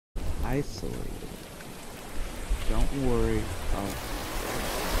isolated. Don't worry, I'll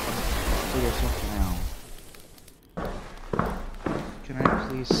figure something out. Can I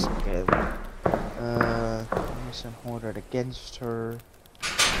please skip? Innocent ordered against her.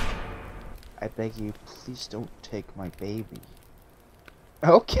 I beg you, please don't take my baby.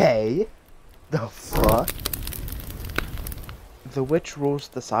 Okay. The fuck? The witch rules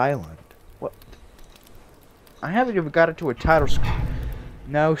this island. What? I haven't even got into a title screen.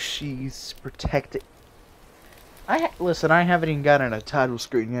 No, she's protected. Listen, I haven't even gotten a title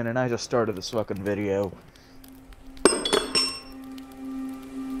screen yet, and I just started this fucking video.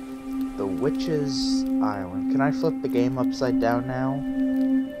 The Witch's Island. Can I flip the game upside down now?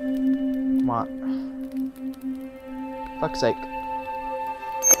 Come on. Fuck's sake.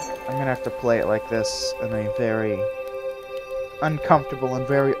 I'm gonna have to play it like this in a very uncomfortable and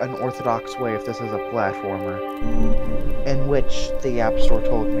very unorthodox way if this is a platformer. In which the App Store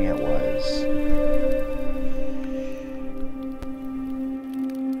told me it was.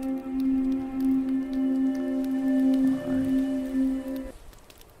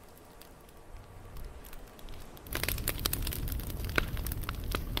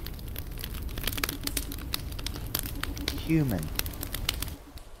 Human.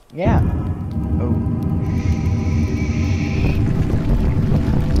 Yeah. Oh.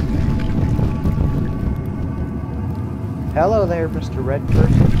 Hello there, Mr. Red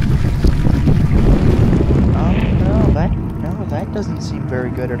Person. Oh no, that doesn't seem very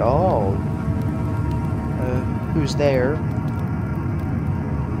good at all. Who's there?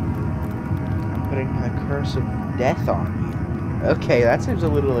 I'm putting the curse of death on you. Okay, that seems a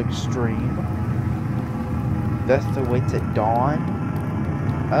little extreme. Death awaits at dawn?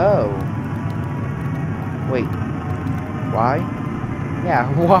 Oh. Wait. Why? Yeah,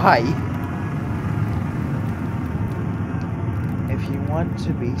 why? If you want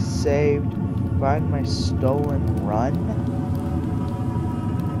to be saved, find my stolen run.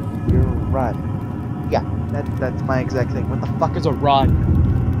 Your run. Yeah, that's my exact thing. What the fuck is a run?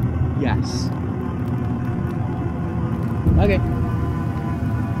 Yes. Okay.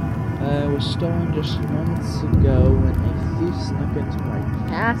 Was stolen just months ago when a thief snuck into my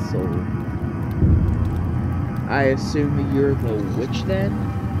castle. I assume that you're the witch then?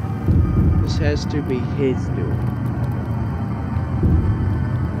 This has to be his doing.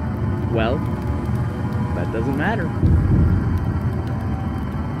 Well, that doesn't matter.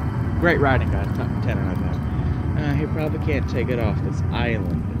 Great writing, guys. 10 out of 10. He probably can't take it off this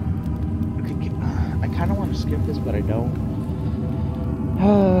island. Okay, I kind of want to skip this, but I don't.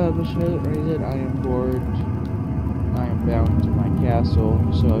 Besides reason, I am bored. I am bound to my castle,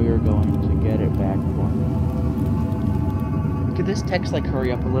 so you're going to get it back for me. Could this text like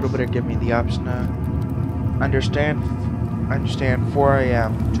hurry up a little bit or give me the option to understand 4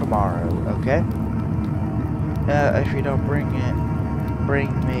 a.m. tomorrow, okay? If you don't bring me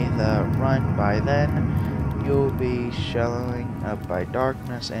the run by then, you'll be shallowing up by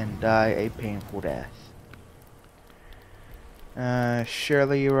darkness and die a painful death.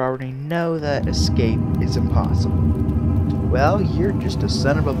 Surely you already know that escape is impossible. Well, you're just a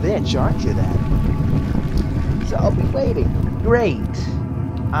son of a bitch, aren't you then? So I'll be waiting. Great.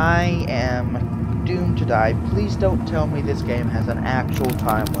 I am doomed to die. Please don't tell me this game has an actual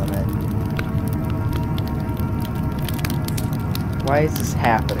time limit. Why is this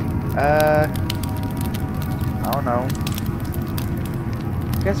happening? I don't know.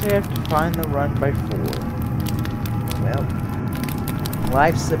 Guess we have to find the run by 4. Well,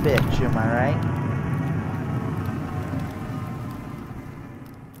 life's a bitch, am I right?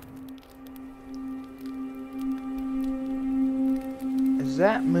 Is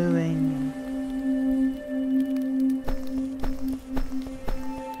that moving?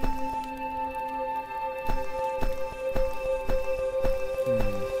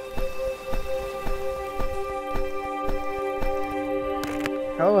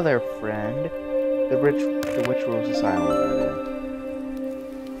 Hello there, friend. The witch rules this island.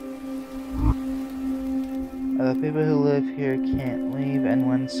 The people who live here can't leave, and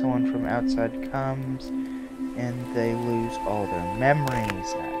when someone from outside comes, and they lose all their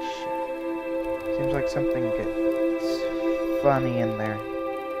memories. Ah, shit. Seems like something gets funny in there.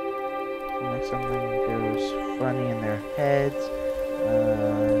 Seems like something goes funny in their heads.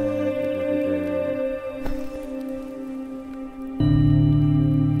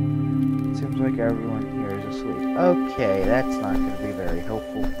 Seems like everyone here is asleep. Okay, that's not going to be very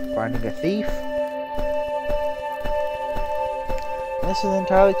helpful. Finding a thief? This is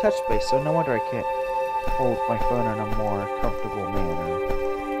entirely touch-based, so no wonder I can't hold my phone in a more comfortable manner.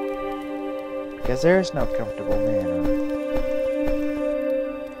 Because there is no comfortable manner.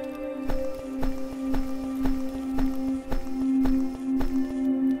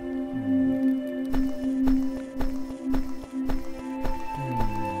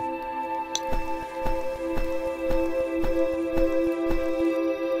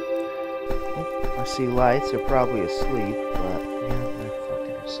 I see lights. They're probably asleep, but yeah, they're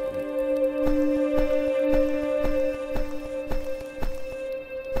fucking asleep.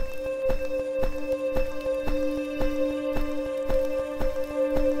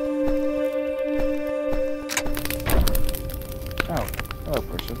 Oh, hello,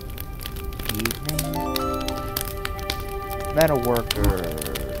 person. Evening. Metal worker.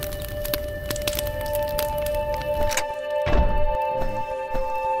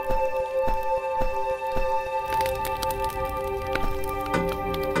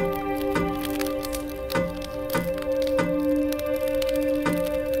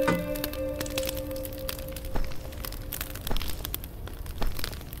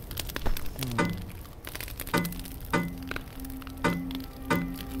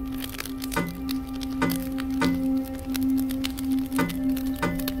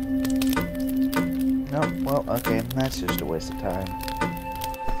 Well, okay, that's just a waste of time.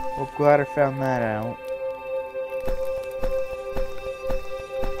 Well, glad I found that out.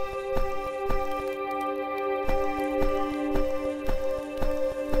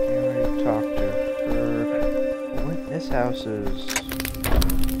 I already talked to her. What? This house is...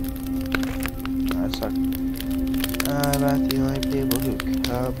 That's not... about the only people who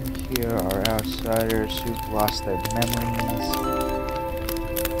come here are outsiders who've lost their memories.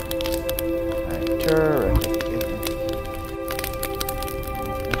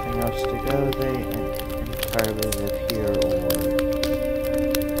 Nothing else to go, they entirely live here, or...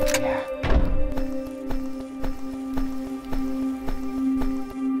 Yeah.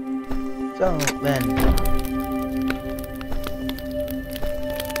 So, then...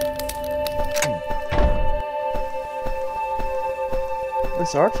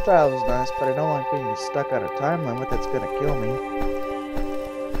 This art style is nice, but I don't like being stuck at a time limit that's gonna kill me.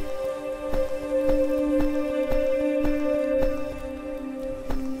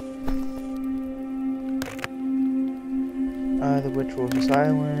 The Witch's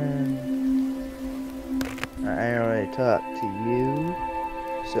Island. I already talked to you,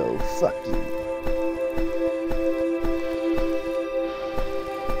 so fuck you.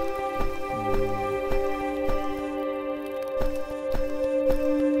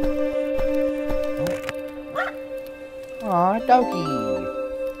 Aw, doggy.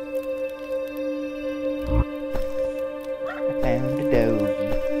 I found a doggy.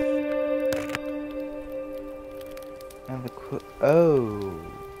 And the oh.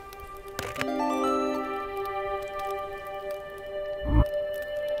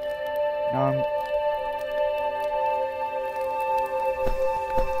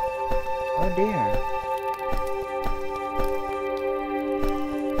 Oh dear.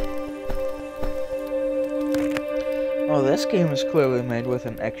 Oh, this game is clearly made with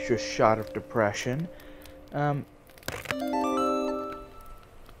an extra shot of depression.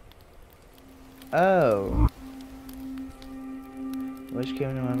 Oh. Which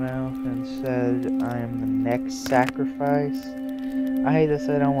came to my mouth and said, I am the next sacrifice. I hate this,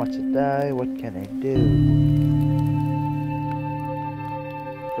 I don't want to die. What can I do?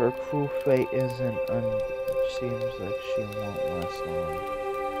 Her cruel fate isn't seems like she won't last long.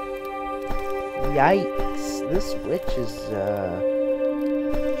 Yikes! This witch is,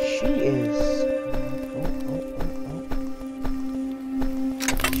 she is...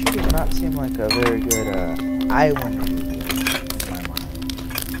 She does not seem like a very good, island in my mind.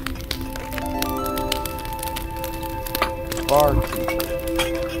 Barkeeper.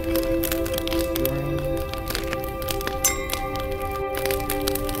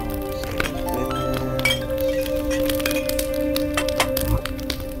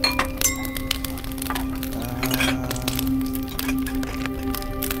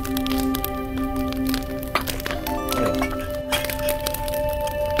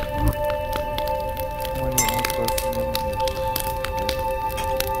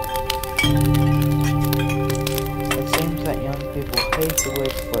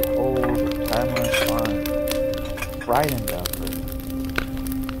 Frightened of her.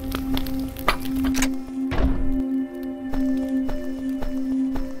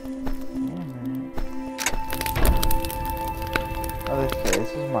 Oh, okay,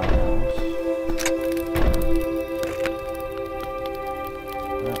 this is my house.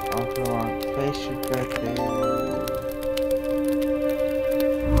 Off the wrong face, she's right there.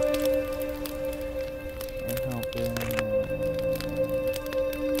 And helping.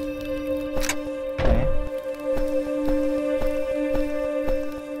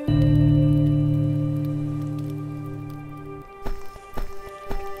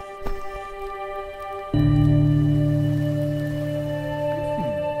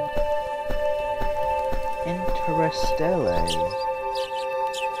 Interstellar.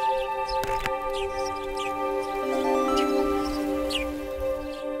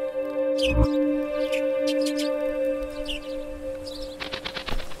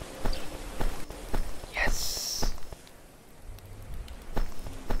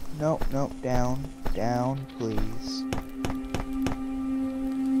 No, no, down, down, please.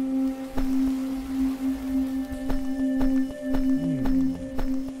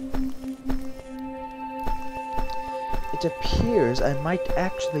 It appears I might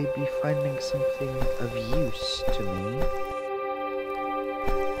actually be finding something of use to me.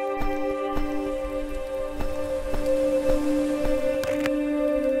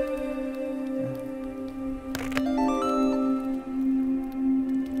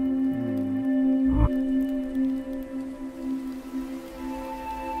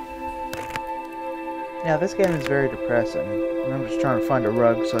 Yeah, this game is very depressing. I'm just trying to find a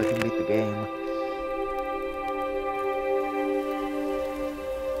rug so I can beat the game.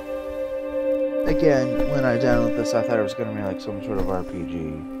 Again, when I downloaded this, I thought it was going to be like some sort of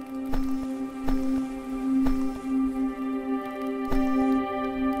RPG.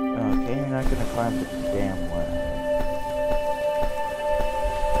 Okay, you're not going to climb the damn ladder.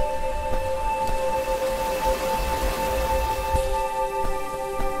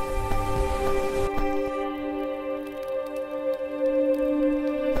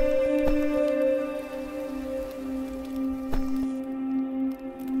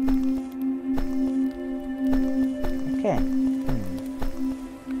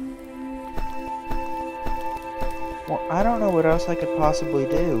 Well, I don't know what else I could possibly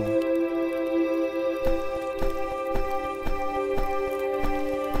do.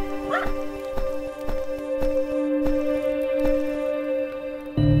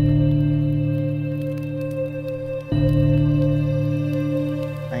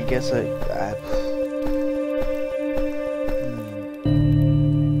 I guess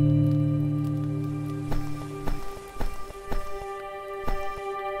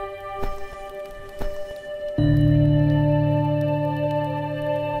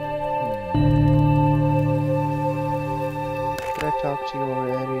Did I talk to you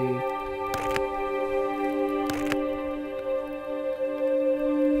already?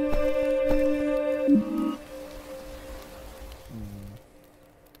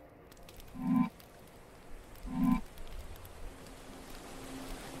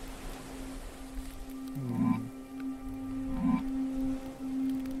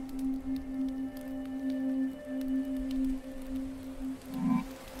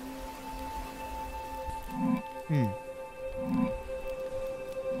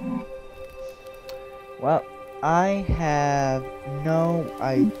 Well, I have no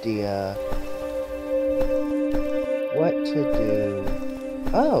idea what to do.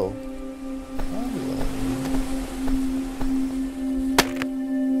 Oh.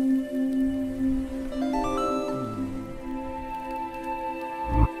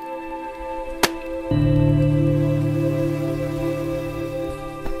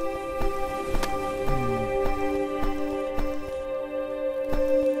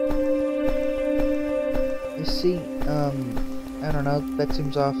 You see, I don't know, that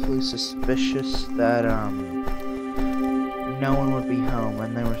seems awfully suspicious that, no one would be home,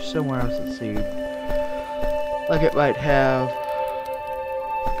 and they were somewhere else it seemed like it might have.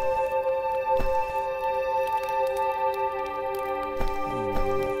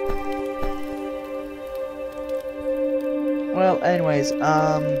 Well, anyways,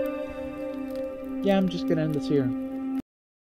 yeah, I'm just gonna end this here.